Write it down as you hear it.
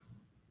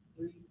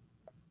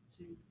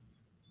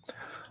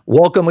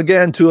Welcome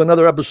again to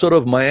another episode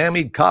of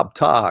Miami Cop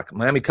Talk.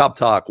 Miami Cop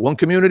Talk, one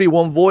community,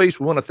 one voice.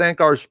 We want to thank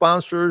our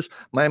sponsors,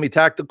 Miami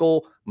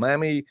Tactical,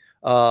 Miami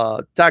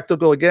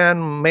Tactical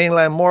again,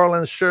 Mainland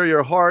Marlins, Share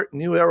Your Heart,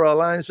 New Era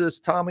Alliances,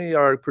 Tommy,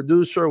 our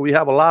producer. We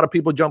have a lot of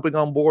people jumping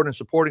on board and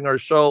supporting our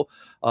show.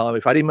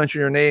 If I didn't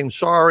mention your name,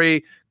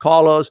 sorry.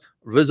 Call us,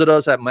 visit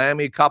us at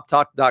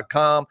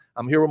MiamiCopTalk.com.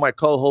 I'm here with my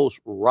co-host,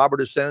 Robert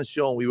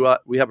Asensio, and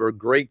we have a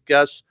great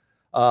guest.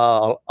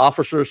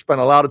 Officers spend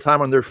a lot of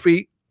time on their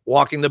feet,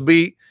 walking the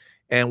beat,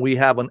 and we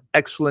have an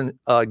excellent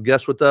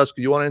guest with us.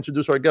 Do you want to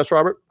introduce our guest,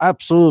 Robert?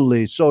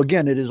 Absolutely. So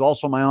again, it is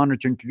also my honor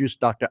to introduce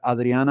Dr.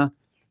 Adriana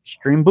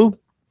Strimbu.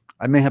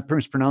 I may have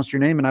mispronounced your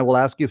name, and I will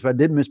ask you if I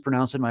did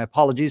mispronounce it. My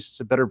apologies.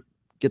 So better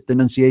get the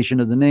enunciation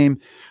of the name.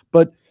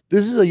 But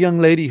this is a young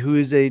lady who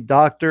is a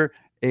doctor,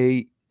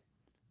 a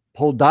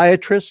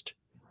podiatrist,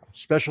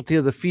 specialty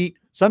of the feet,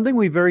 something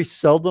we very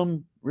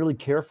seldom really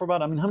care for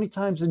about. I mean, how many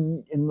times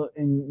in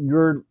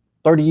your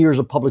 30 years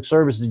of public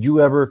service did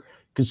you ever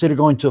consider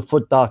going to a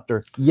foot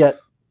doctor? Yet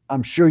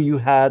I'm sure you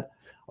had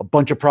a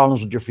bunch of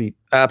problems with your feet.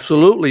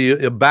 Absolutely.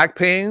 Your back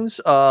pains,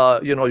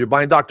 you're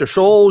buying Dr.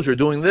 Scholl's, you're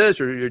doing this,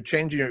 or you're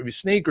changing your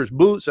sneakers,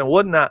 boots, and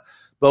whatnot.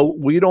 But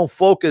we don't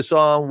focus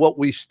on what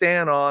we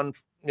stand on,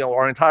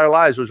 our entire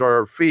lives, which are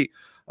our feet.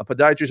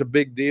 Podiatry is a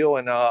big deal.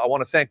 And I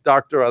want to thank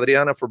Dr.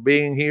 Adriana for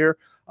being here.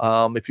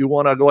 If you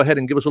want to go ahead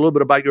and give us a little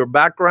bit about your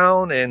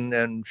background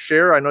and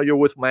share, I know you're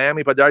with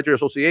Miami Podiatry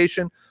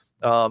Association.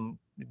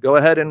 Go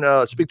ahead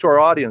and speak to our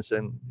audience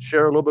and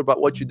share a little bit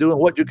about what you do and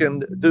what you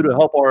can do to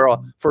help our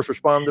first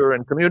responder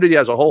and community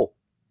as a whole.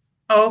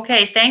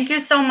 Okay, thank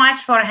you so much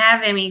for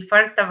having me.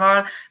 First of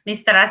all,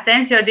 Mr.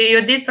 Asensio,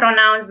 you did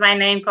pronounce my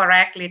name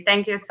correctly.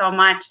 Thank you so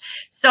much.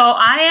 So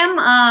I am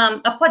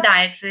a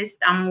podiatrist.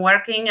 I'm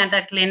working at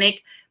a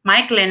clinic,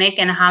 my clinic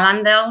in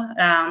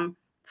Hallandale,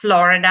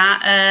 Florida,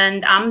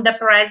 and I'm the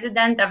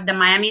president of the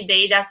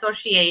Miami-Dade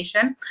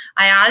Association.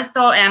 I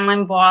also am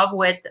involved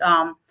with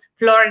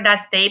Florida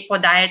State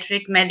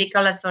Podiatric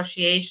Medical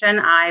Association.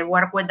 I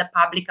work with the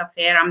public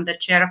affairs. I'm the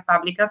chair of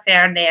public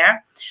affairs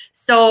there.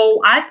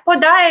 So as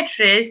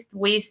podiatrists,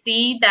 we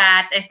see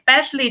that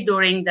especially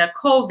during the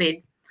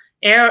COVID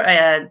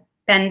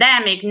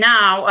pandemic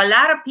now, a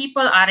lot of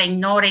people are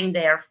ignoring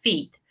their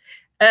feet.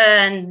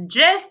 And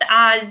just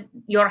as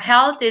your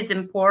health is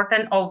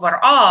important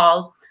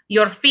overall,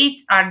 your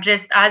feet are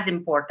just as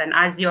important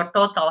as your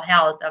total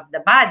health of the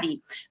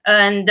body.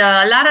 And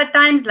a lot of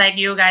times, like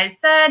you guys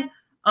said,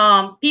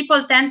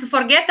 people tend to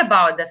forget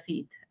about the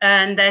feet,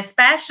 and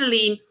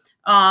especially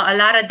a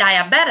lot of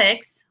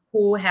diabetics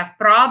who have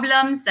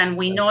problems, and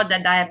we know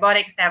that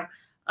diabetics have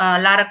a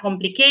lot of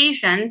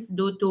complications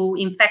due to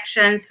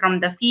infections from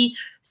the feet.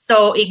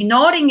 So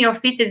ignoring your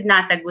feet is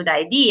not a good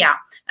idea.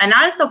 And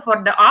also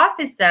for the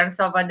officers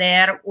over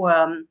there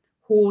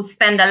who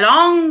spend a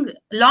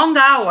long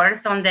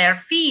hours on their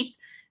feet,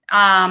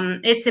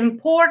 it's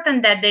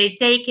important that they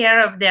take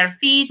care of their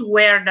feet,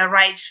 wear the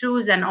right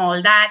shoes and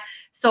all that.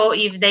 So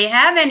if they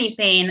have any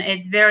pain,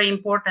 it's very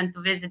important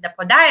to visit the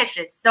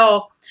podiatrist.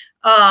 So,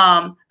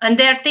 and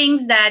there are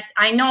things that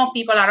I know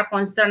people are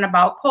concerned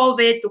about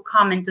COVID, to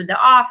come into the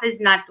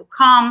office, not to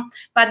come,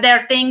 but there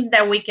are things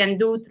that we can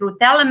do through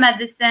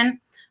telemedicine,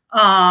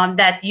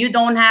 that you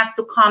don't have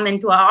to come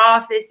into our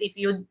office if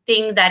you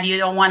think that you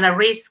don't want to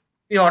risk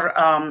your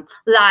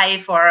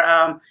life,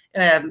 or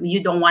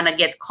you don't want to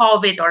get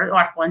COVID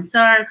or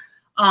concern.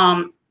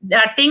 There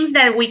are things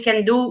that we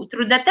can do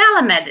through the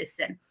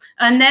telemedicine.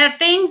 And there are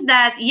things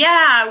that,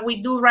 yeah,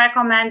 we do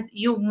recommend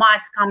you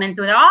must come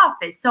into the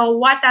office. So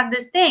what are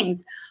these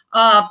things?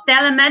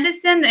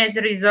 Telemedicine is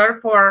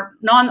reserved for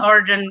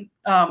non-urgent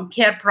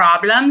care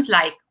problems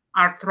like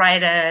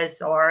arthritis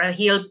or a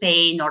heel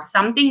pain or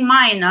something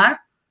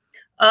minor.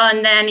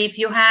 And then if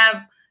you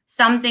have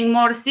something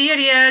more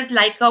serious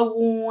like a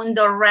wound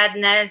or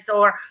redness,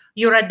 or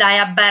you're a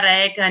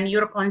diabetic and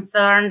you're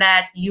concerned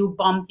that you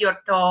bumped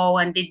your toe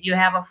and did you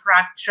have a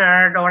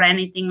fracture or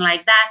anything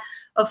like that,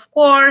 of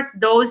course,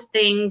 those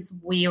things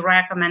we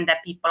recommend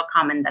that people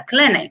come in the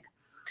clinic.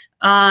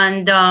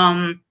 And,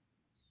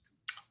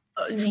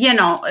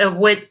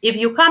 if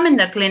you come in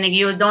the clinic,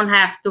 you don't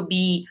have to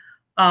be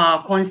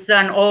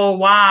concern, oh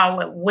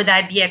wow, would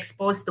I be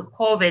exposed to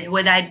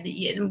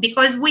COVID?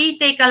 Because we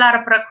take a lot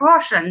of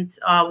precautions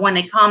when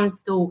it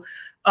comes to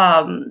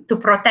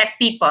protect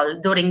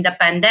people during the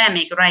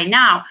pandemic right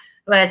now,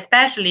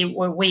 especially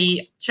when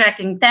we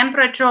checking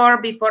temperature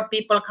before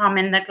people come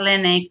in the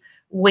clinic.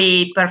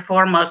 We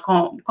perform a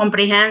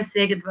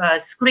comprehensive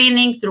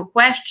screening through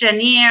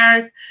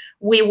questionnaires.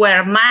 We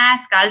wear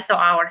masks. Also,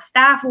 our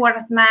staff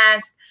wears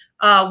masks.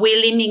 We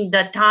limit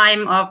the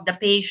time of the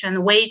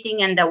patient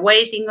waiting in the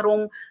waiting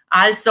room.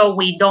 Also,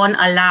 we don't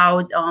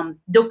allow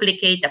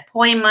duplicate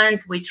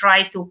appointments. We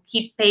try to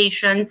keep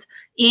patients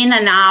in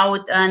and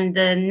out and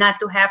not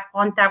to have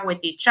contact with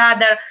each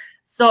other.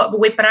 So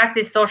we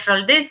practice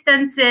social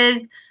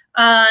distances.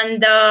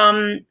 And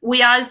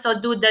we also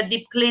do the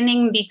deep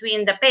cleaning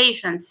between the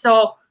patients.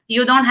 So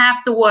you don't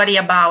have to worry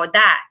about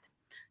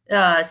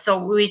that. So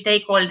we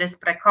take all these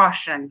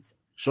precautions.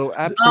 So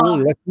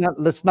absolutely,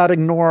 let's not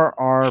ignore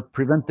our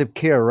preventive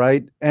care,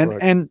 right?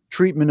 Correct. And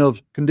treatment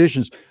of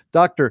conditions.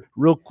 Doctor,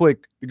 real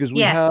quick, because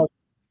we Yes. have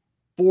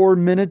 4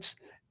 minutes,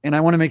 and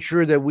I want to make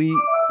sure that we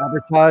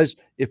advertise.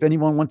 If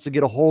anyone wants to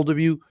get a hold of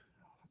you,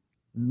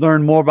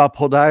 learn more about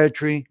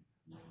podiatry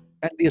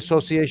and the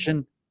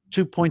association,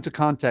 2 points of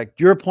contact: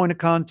 your point of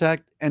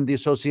contact and the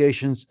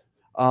associations,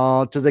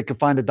 so they can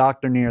find a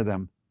doctor near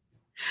them.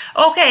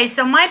 Okay,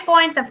 so my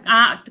point of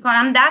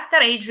I'm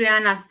Dr.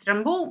 Adriana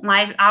Strambou.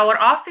 Our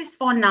office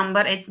phone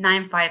number is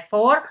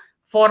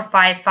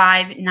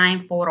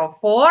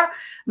 954-455-9404.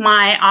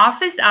 My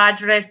office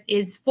address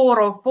is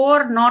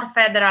 404 North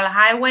Federal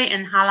Highway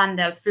in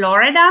Hallandale,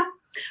 Florida.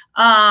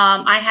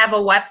 I have a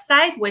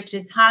website, which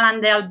is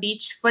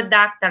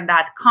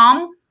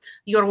hallandalebeachfootdoctor.com.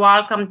 You're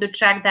welcome to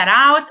check that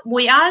out.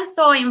 We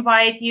also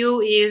invite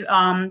you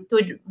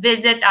to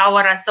visit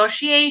our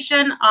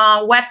association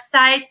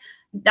website,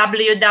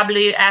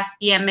 www.fpma.org.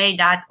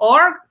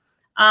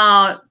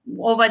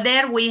 Over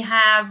there, we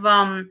have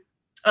a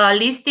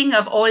listing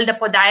of all the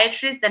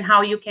podiatrists and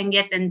how you can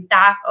get in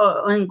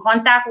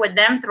contact with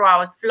them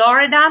throughout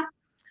Florida.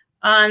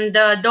 And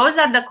those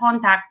are the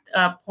contact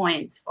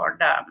points for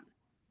them.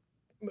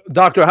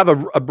 Doctor, I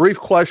have a brief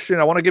question.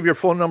 I want to give your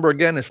phone number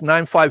again. It's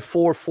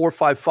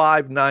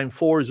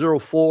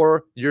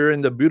 954-455-9404. You're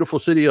in the beautiful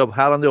city of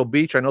Hallandale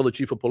Beach. I know the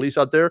chief of police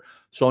out there,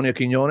 Sonia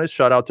Quinones.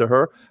 Shout out to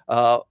her.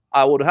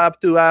 I would have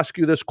to ask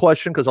you this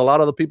question because a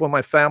lot of the people in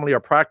my family are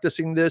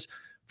practicing this.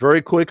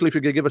 Very quickly, if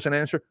you could give us an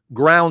answer.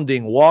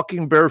 Grounding,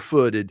 walking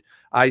barefooted.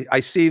 I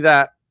see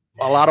that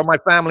a lot of my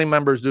family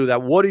members do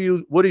that. What do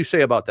you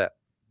say about that?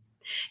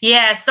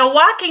 Yeah, so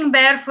walking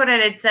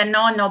barefooted, it's a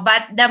no-no,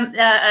 but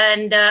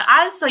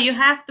also you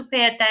have to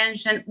pay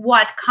attention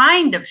what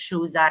kind of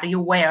shoes are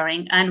you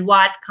wearing and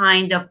what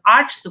kind of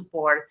arch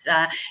supports,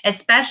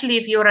 especially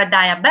if you're a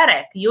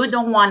diabetic. You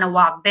don't want to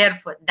walk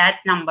barefoot.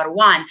 That's number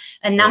one.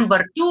 And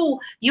number two,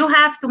 you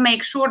have to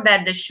make sure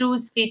that the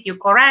shoes fit you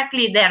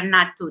correctly. They're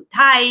not too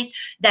tight,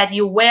 that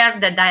you wear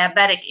the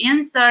diabetic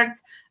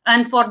inserts.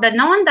 And for the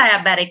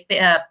non-diabetic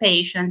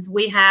patients,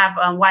 we have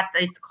what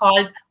it's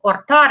called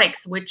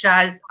orthotics, which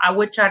are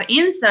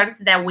inserts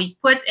that we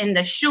put in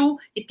the shoe.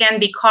 It can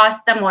be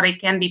custom or it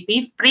can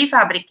be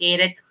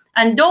prefabricated.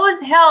 And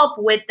those help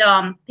with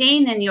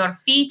pain in your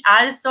feet,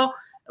 also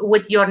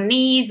with your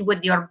knees,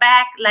 with your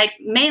back. Like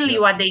mainly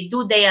what they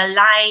do, they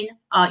align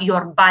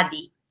your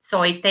body.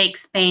 So it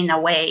takes pain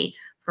away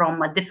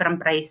from different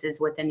places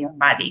within your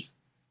body.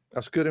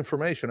 That's good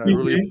information. I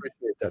really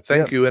appreciate that.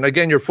 Thank you. And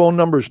again, your phone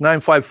number is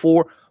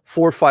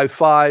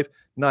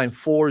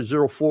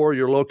 954-455-9404.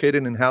 You're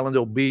located in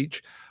Hallandale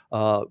Beach.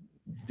 Do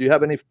you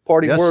have any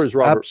parting words,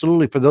 Robert?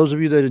 Absolutely. For those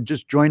of you that are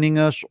just joining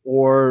us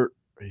or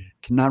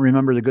cannot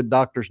remember the good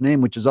doctor's name,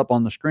 which is up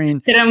on the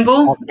screen.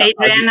 Strambou,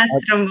 Adriana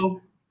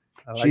Strambou.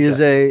 She is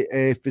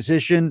a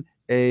physician,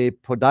 a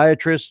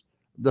podiatrist,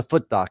 the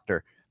foot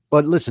doctor.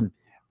 But listen,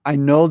 I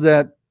know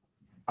that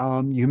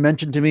you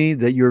mentioned to me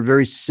that you're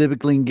very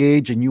civically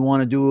engaged and you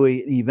want to do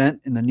an event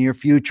in the near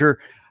future.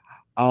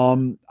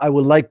 I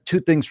would like 2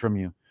 things from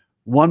you.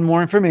 One,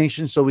 more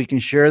information so we can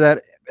share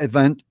that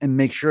event and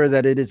make sure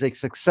that it is a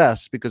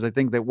success, because I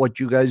think that what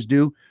you guys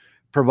do,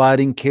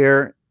 providing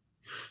care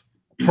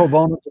pro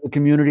bono to the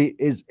community,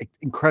 is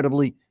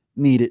incredibly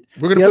needed.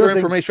 We're going to put our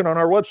information on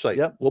our website.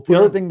 Yep. The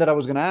other thing that I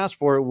was going to ask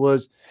for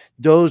was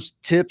those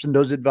tips and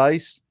those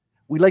advice.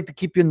 We like to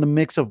keep you in the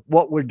mix of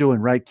what we're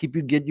doing, right?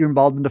 Get you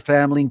involved in the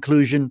family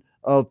inclusion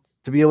to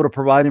be able to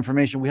provide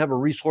information. We have a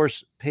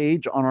resource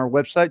page on our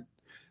website,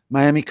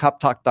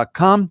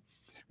 miamicoptalk.com,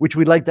 which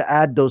we'd like to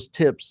add those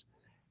tips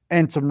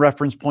and some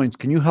reference points.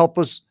 Can you help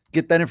us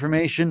get that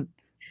information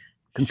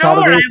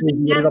consolidated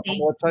and get it up on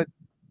the website?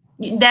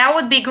 That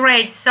would be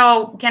great.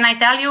 So can I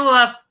tell you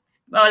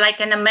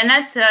like in a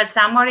minute,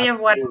 summary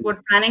of what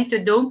we're planning to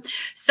do?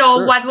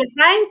 So what we're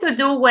trying to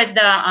do with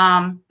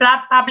the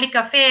public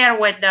affair,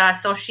 with the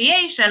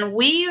association,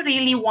 we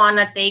really want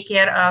to take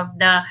care of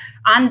the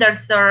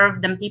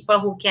underserved and people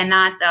who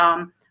cannot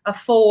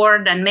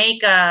afford, and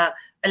make a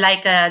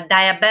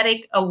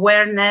diabetic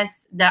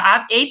awareness.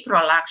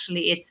 April,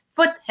 actually, it's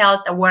Foot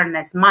Health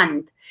Awareness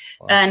Month.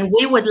 Wow. And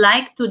we would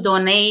like to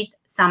donate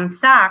some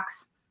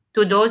socks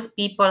to those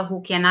people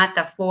who cannot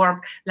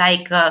afford,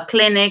 like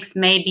clinics,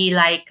 maybe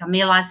like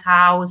Camila's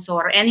House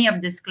or any of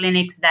these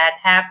clinics that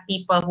have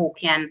people who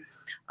can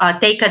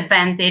take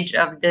advantage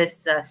of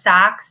this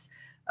socks.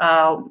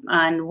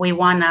 And we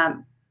want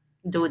to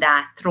do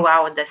that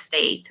throughout the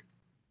state.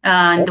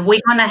 And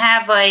we're going to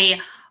have a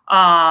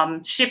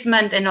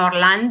shipment in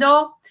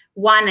Orlando,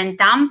 one in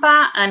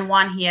Tampa, and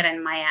one here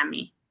in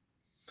Miami.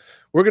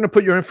 We're going to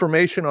put your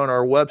information on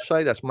our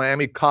website. That's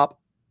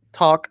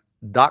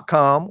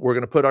miamicoptalk.com. We're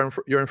going to put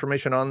your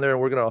information on there, and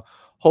we're going to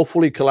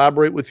hopefully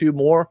collaborate with you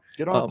more.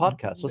 Get on a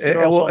podcast. Let's get And,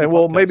 us on a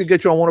we'll podcast. maybe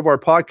get you on one of our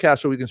podcasts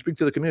so we can speak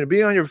to the community.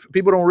 Being on your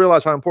people don't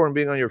realize how important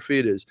being on your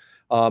feet is.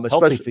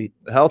 Healthy feet.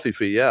 Healthy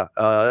feet, yeah.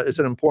 It's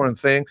an important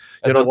thing.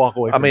 As I walk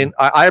away I from mean, you.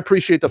 I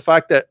appreciate the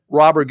fact that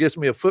Robert gives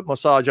me a foot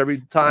massage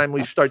every time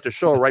we start the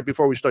show, right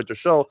before we start the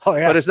show. Oh,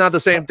 yeah. But it's not the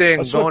same thing.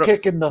 A foot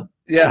kick in the.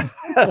 Yeah,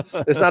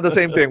 it's not the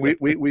same thing.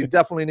 We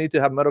definitely need to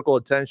have medical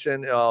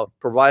attention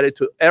provided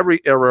to every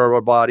area of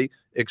our body,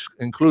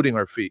 including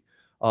our feet.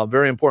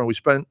 Very important. We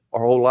spend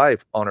our whole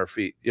life on our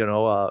feet, in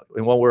one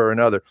way or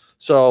another.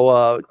 So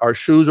our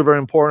shoes are very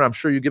important. I'm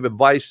sure you give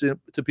advice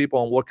to people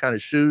on what kind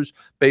of shoes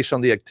based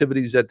on the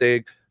activities that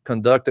they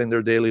conduct in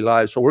their daily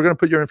lives. So we're going to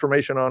put your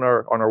information on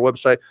our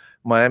website,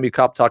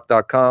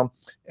 MiamiCopTalk.com.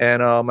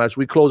 And as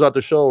we close out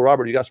the show,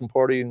 Robert, you got some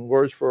parting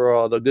words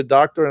for the good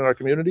doctor in our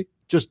community?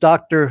 Just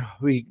doctor,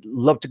 we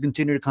love to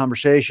continue the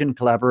conversation,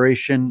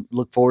 collaboration,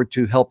 look forward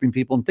to helping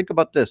people. And think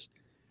about this.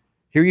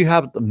 Here you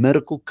have the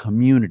medical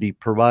community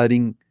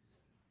providing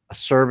a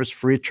service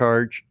free of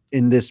charge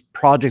in this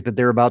project that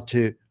they're about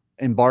to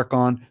embark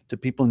on to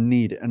people in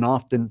need. And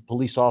often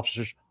police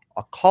officers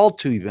are called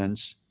to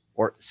events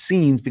or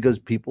scenes because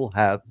people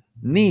have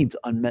needs,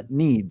 unmet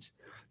needs.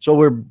 So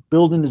we're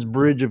building this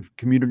bridge of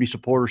community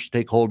supporters,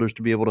 stakeholders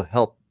to be able to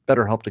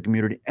better help the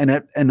community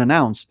and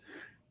announce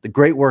the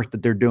great work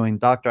that they're doing.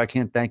 Doctor, I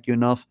can't thank you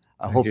enough.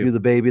 I hope you, the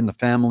baby, and the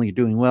family are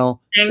doing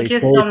well. Thank Stay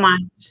you safe. so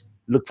much.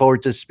 Look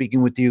forward to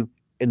speaking with you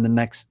in the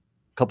next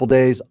couple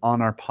days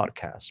on our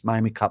podcast,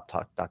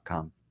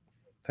 MiamiCopTalk.com.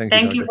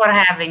 Thank you for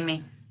having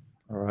me.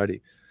 All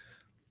righty.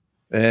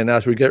 And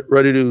as we get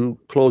ready to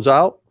close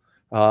out,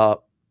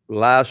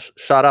 last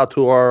shout out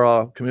to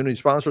our community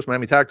sponsors,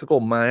 Miami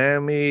Tactical,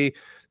 Mainland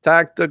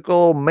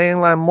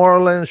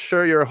Marlins,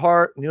 Share Your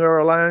Heart, New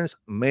Orleans,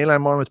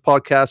 Mainland Marlins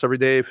podcast every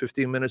day,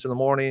 15 minutes in the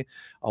morning.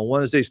 On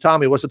Wednesdays,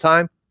 Tommy, what's the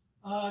time?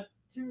 2 or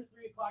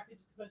 3 o'clock.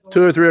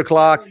 2 or 3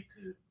 o'clock.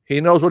 He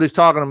knows what he's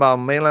talking about.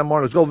 Mainland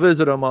Marlins. Go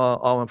visit him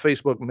on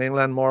Facebook,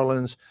 Mainland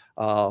Marlins.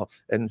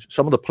 And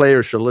some of the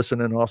players should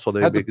listen in also.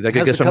 They could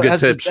get some good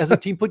tips. Has the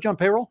team put you on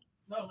payroll?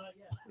 No, not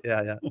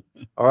yet. Yeah.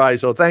 All right.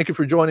 So thank you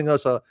for joining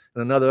us in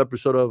another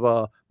episode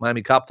of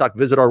Miami Cop Talk.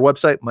 Visit our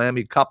website,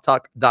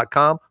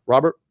 MiamiCopTalk.com.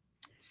 Robert?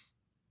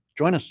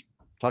 Join us.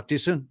 Talk to you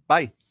soon.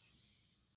 Bye.